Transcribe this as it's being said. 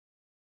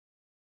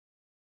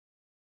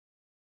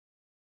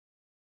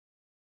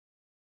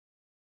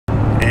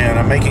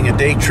making a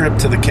day trip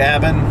to the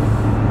cabin.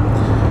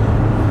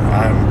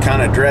 I'm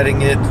kind of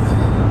dreading it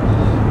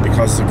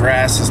because the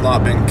grass has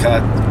not been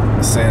cut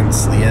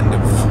since the end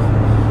of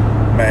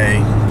May,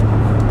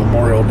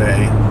 Memorial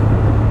Day.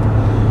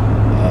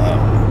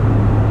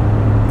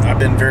 I've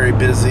been very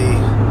busy.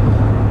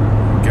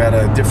 Got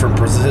a different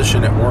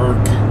position at work.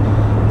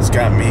 It's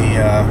got me,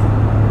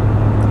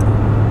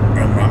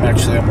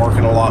 I'm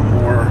working a lot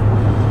more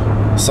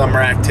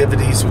summer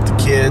activities with the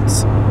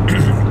kids.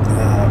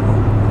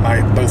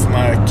 Both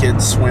my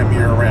kids swim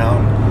year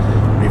round.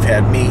 We've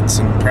had meets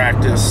and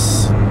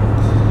practice,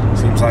 and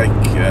seems like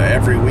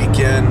every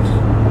weekend.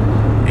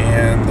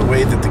 And the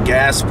way that the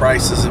gas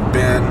prices have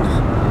been,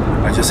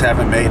 I just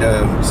haven't made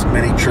as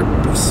many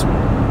trips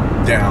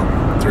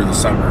down through the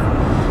summer.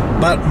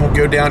 But we'll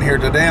go down here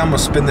today. I'm gonna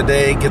spend the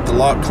day, get the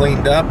lot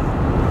cleaned up,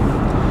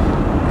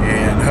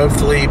 and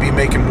hopefully be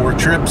making more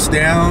trips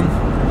down,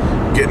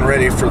 getting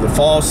ready for the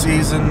fall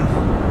season.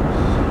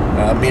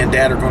 Me and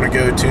Dad are going to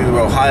go to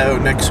Ohio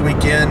next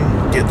weekend,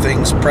 get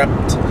things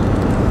prepped,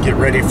 get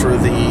ready for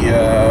the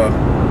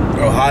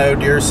Ohio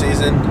deer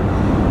season,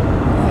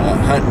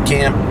 hunting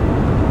camp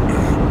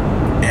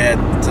at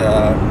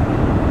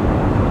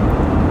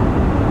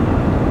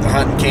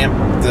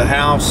the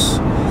house.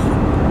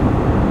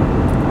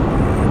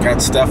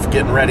 Got stuff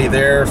getting ready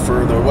there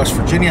for the West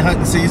Virginia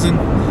hunting season.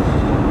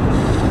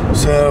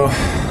 So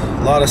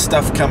a lot of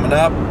stuff coming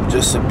up.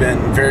 Just have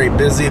been very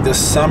busy this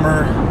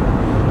summer,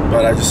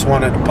 but I just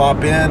wanted to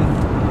pop in,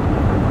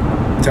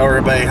 tell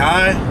everybody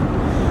hi,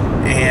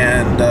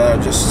 and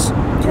just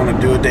going to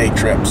do a day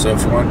trip. So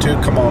if you want to,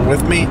 come on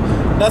with me.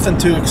 Nothing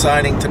too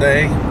exciting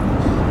today.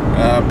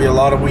 Be a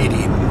lot of weed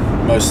eating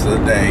most of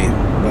the day,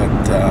 but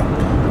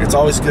it's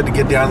always good to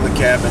get down to the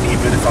cabin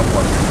even if I'm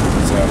working.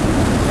 So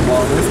come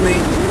on with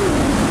me.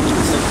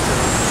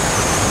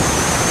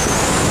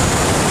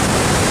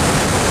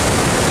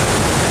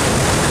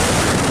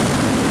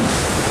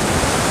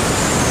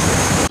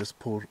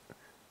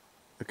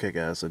 Okay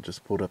guys, I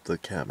just pulled up the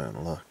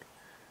cabin. Look,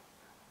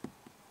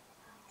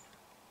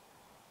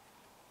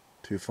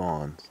 2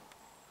 fawns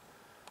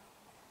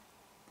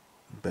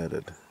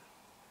bedded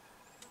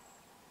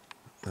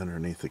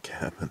underneath the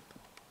cabin.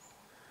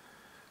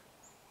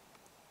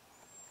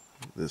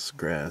 This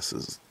grass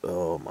is,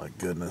 oh my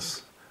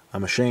goodness,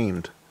 I'm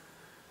ashamed,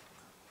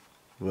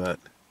 but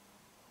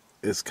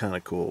it's kind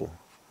of cool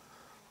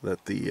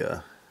that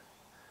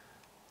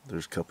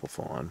there's a couple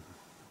fawn.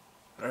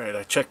 Alright,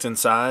 I checked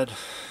inside.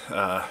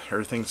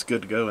 Everything's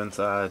good to go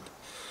inside.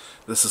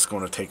 This is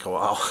going to take a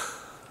while.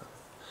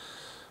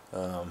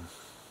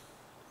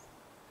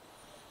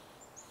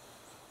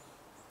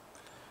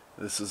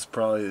 This is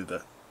probably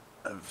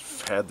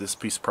I've had this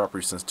piece of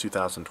property since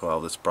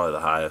 2012. This is probably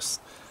the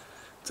highest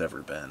it's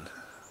ever been.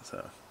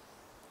 So,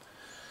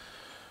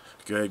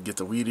 go ahead and get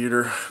the weed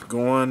eater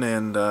going,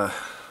 and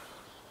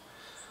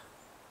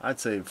I'd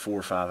say 4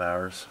 or 5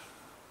 hours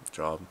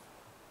job.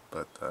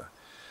 But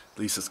at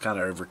least it's kind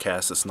of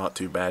overcast. It's not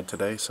too bad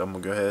today, so I'm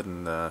gonna go ahead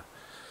and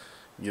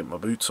get my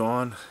boots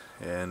on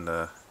and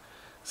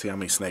see how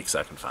many snakes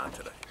I can find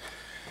today.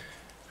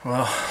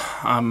 Well,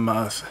 I'm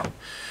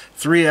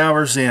 3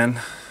 hours in,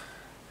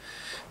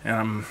 and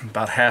I'm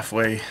about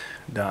halfway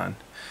done.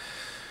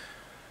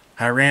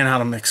 I ran out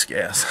of mixed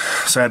gas,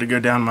 so I had to go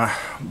down to my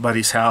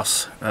buddy's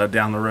house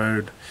down the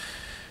road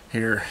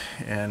here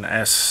and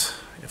ask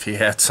if he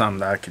had some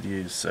that I could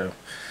use. So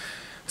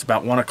it's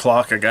about 1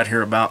 o'clock. I got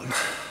here about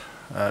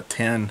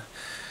 10,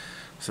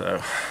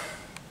 so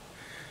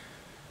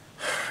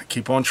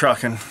keep on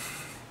trucking.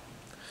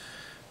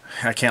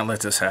 I can't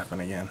let this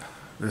happen again.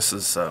 This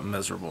is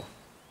miserable.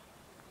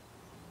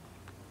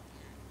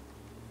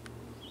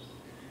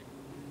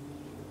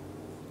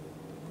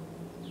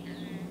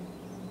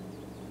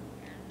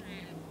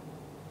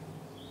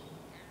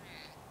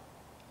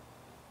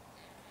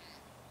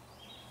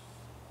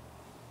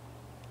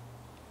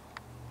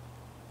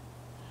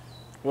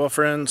 Well,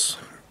 friends,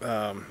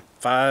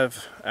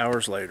 5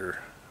 hours later,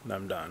 and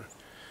I'm done.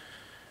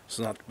 It's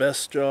not the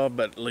best job,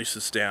 but at least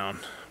it's down.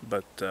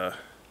 But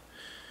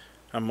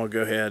I'm gonna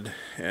go ahead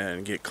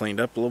and get cleaned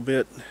up a little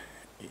bit,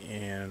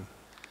 and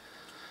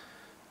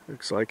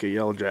looks like a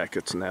yellow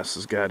jacket's nest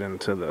has got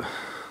into the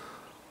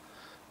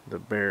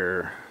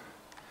bear.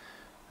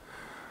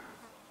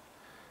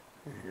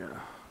 Yeah,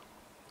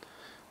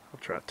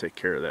 I'll try to take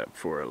care of that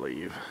before I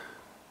leave.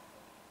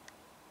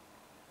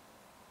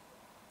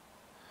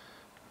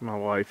 My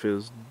wife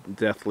is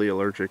deathly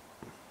allergic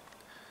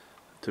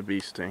to bee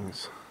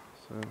stings,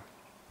 so there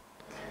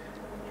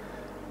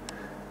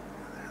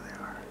they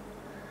are.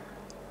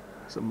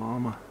 There's a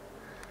mama.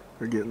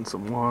 They're getting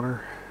some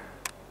water.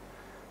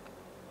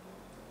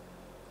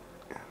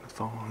 And the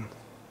fawn.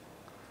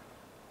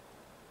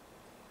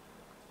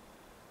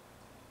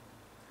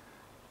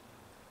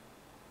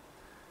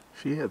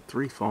 She had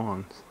 3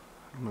 fawns.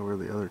 I don't know where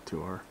the other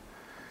 2 are.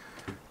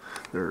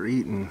 They're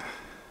eating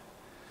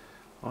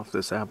off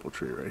this apple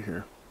tree right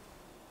here.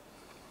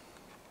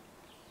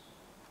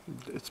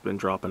 It's been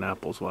dropping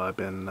apples while I've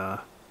been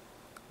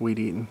weed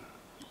eating,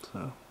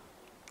 so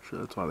Sure,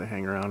 that's why they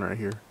hang around right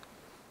here.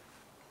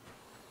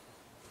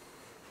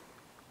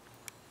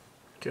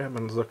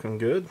 Cabin's looking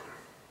good.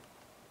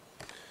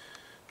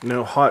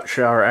 No hot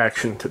shower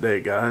action today,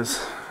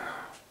 guys.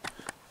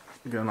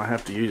 Gonna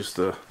have to use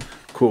the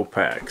cool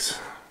packs.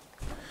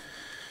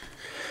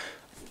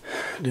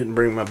 Didn't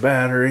bring my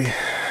battery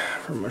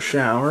for my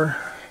shower,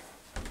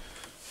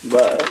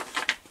 but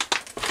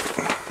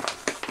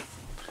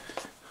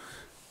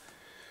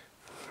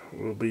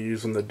we'll be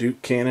using the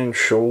Duke Cannon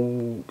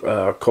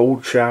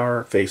cold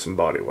shower face and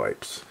body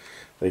wipes.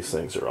 These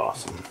things are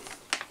awesome.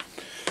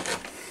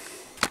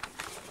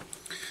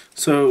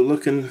 So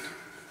looking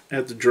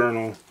at the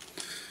journal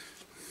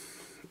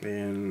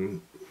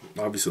and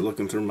obviously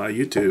looking through my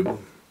YouTube,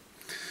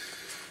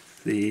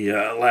 the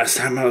last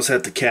time I was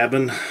at the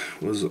cabin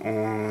was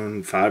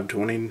on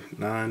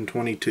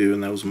 5/29/22,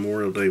 and that was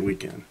Memorial Day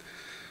weekend.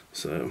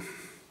 So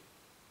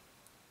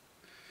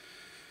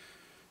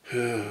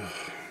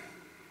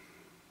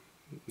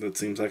that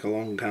seems like a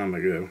long time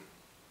ago,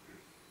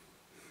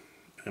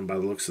 and by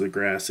the looks of the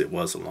grass it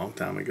was a long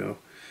time ago.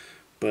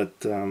 But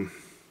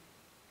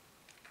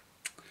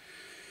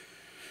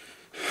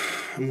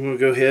I'm going to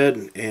go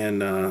ahead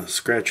and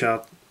scratch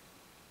out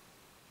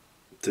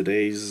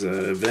today's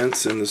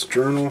events in this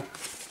journal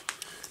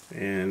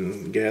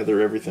and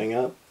gather everything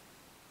up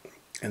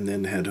and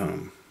then head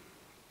home.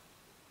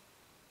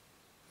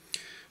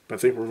 But I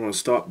think we're going to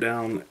stop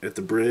down at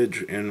the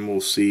bridge and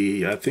we'll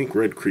see. I think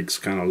Red Creek's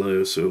kind of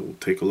low, so we'll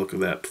take a look at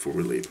that before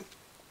we leave.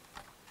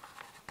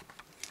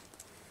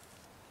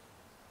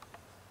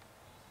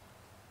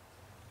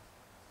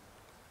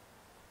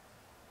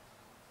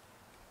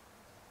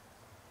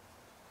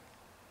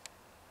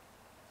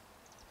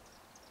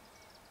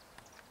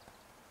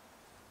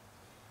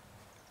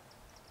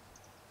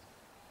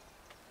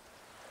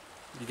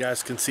 You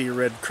guys can see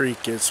Red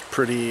Creek is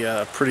pretty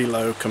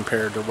low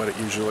compared to what it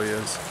usually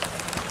is.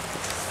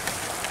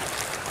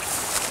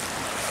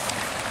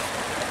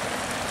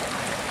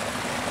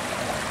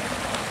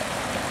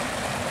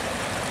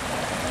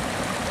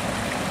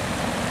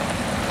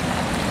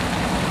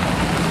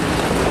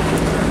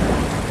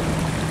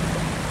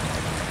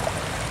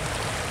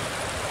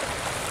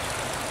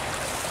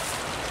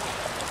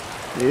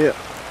 Yeah,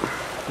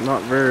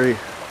 not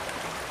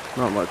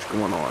much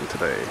going on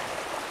today.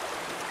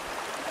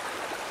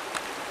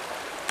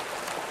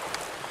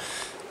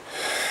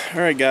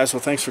 Alright guys, well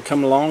thanks for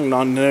coming along.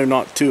 No,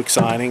 not too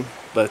exciting,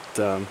 but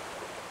you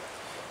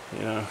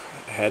know,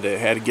 had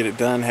to get it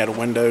done, had a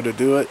window to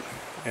do it,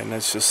 and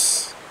that's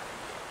just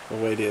the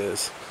way it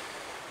is.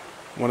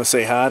 I want to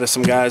say hi to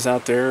some guys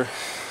out there,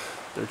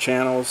 their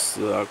channels,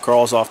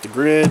 Crawls Off the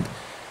Grid,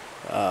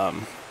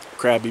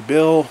 Krabby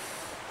Bill,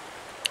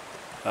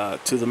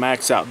 To the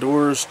Max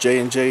Outdoors,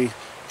 J&J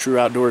True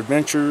Outdoor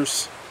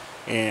Adventures,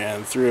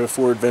 and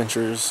 304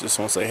 Adventures. Just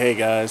want to say, hey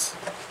guys,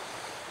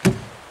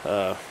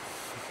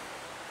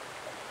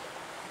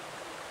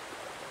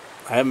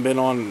 I haven't been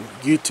on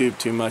YouTube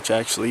too much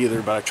actually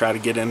either, but I try to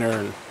get in there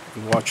and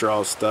watch your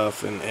all's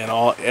stuff and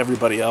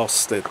everybody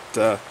else that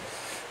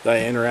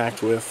I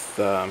interact with.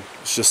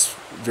 It's just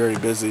very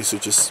busy, so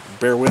just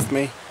bear with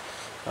me.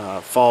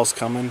 Fall's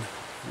coming.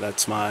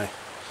 That's more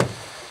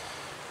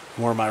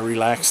of my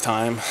relaxed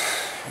time,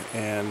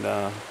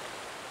 and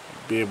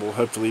be able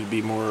hopefully to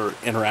be more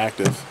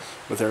interactive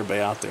with everybody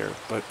out there.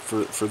 But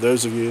for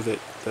those of you that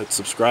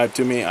subscribe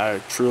to me,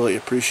 I truly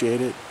appreciate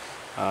it.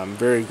 I'm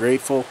very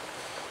grateful.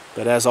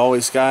 But as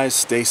always guys,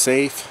 stay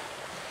safe,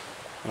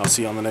 and I'll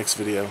see you on the next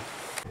video.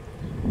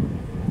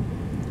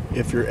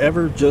 If you're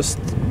ever just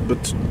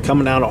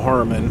coming out of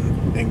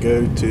Harmon and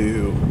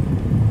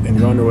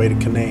you're on your way to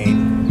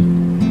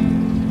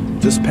Canaan,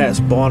 just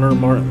past Bonner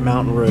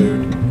Mountain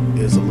Road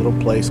is a little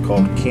place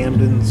called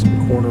Camden's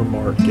Corner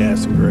Mart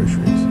Gas and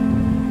Groceries.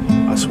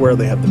 I swear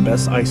they have the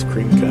best ice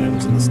cream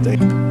cones in the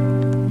state.